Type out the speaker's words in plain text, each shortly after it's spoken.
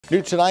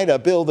New tonight, a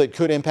bill that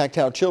could impact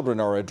how children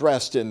are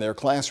addressed in their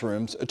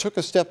classrooms took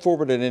a step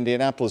forward in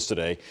Indianapolis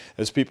today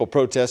as people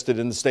protested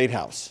in the State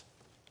House.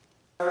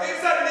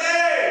 It's a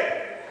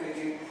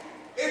name!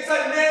 It's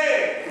a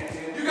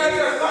name! You guys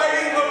are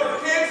fighting over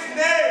kids'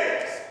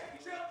 names!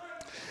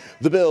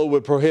 The bill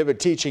would prohibit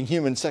teaching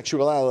human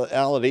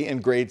sexuality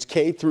in grades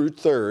K through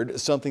 3rd,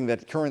 something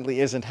that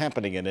currently isn't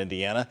happening in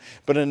Indiana.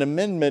 But an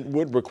amendment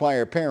would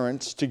require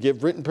parents to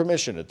give written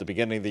permission at the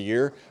beginning of the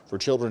year for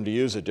children to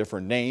use a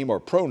different name or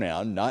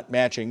pronoun not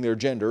matching their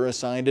gender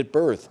assigned at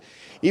birth.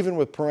 Even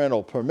with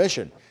parental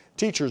permission,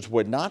 teachers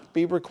would not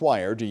be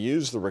required to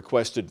use the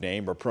requested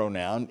name or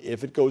pronoun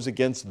if it goes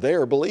against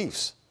their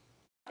beliefs.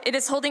 It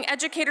is holding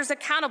educators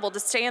accountable to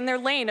stay in their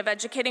lane of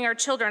educating our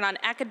children on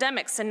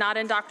academics and not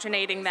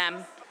indoctrinating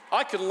them.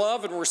 I can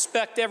love and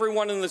respect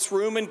everyone in this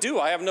room and do.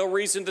 I have no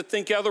reason to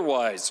think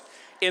otherwise,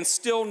 and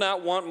still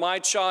not want my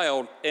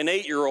child, an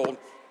 8-year-old,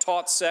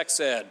 taught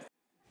sex ed.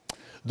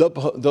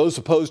 Those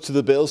opposed to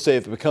the bill say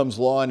if it becomes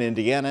law in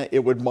Indiana,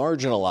 it would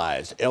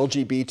marginalize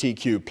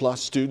LGBTQ plus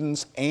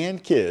students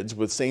and kids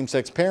with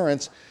same-sex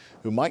parents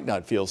who might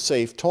not feel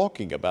safe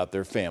talking about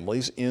their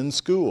families in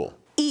school.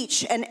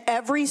 Each and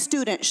every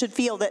student should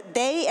feel that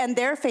they and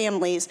their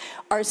families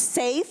are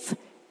safe,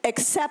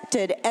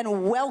 accepted,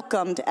 and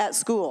welcomed at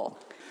school.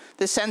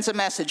 This sends a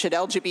message that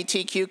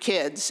LGBTQ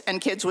kids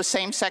and kids with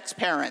same-sex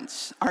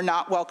parents are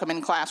not welcome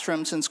in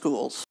classrooms and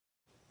schools.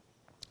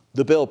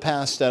 The bill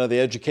passed out of the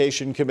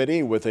Education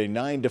Committee with a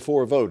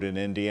 9-4 vote in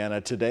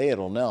Indiana today.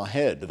 It'll now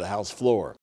head to the House floor.